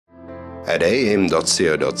At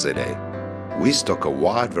am.co.za, we stock a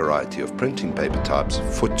wide variety of printing paper types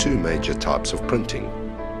for two major types of printing: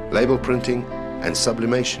 label printing and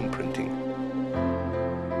sublimation printing.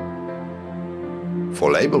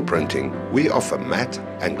 For label printing, we offer matte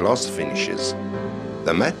and gloss finishes.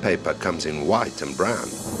 The matte paper comes in white and brown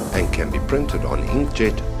and can be printed on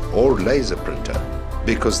Inkjet or Laserprinter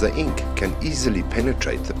because the ink can easily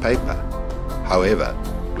penetrate the paper. However,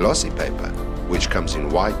 glossy paper, which comes in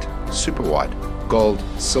white, super white, gold,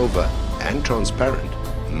 silver and transparent,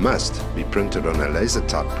 must be printed on a laser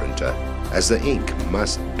type printer as the ink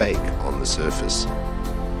must bake on the surface.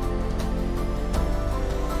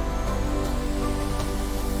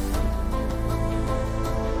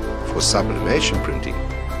 For sublimation printing,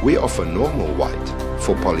 we offer normal white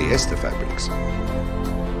for polyester fabrics,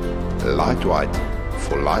 light white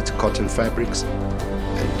for light cotton fabrics,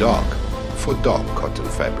 and dark for dark cotton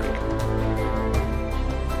fabric.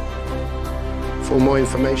 For more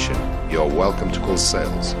information, you are welcome to call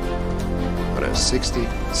sales on 060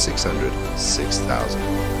 600 6000.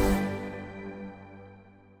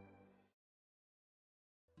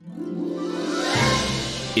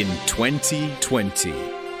 In 2020,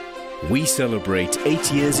 we celebrate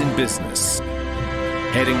 8 years in business,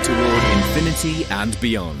 heading toward infinity and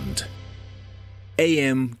beyond.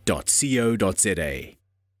 am.co.za.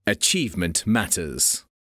 Achievement matters.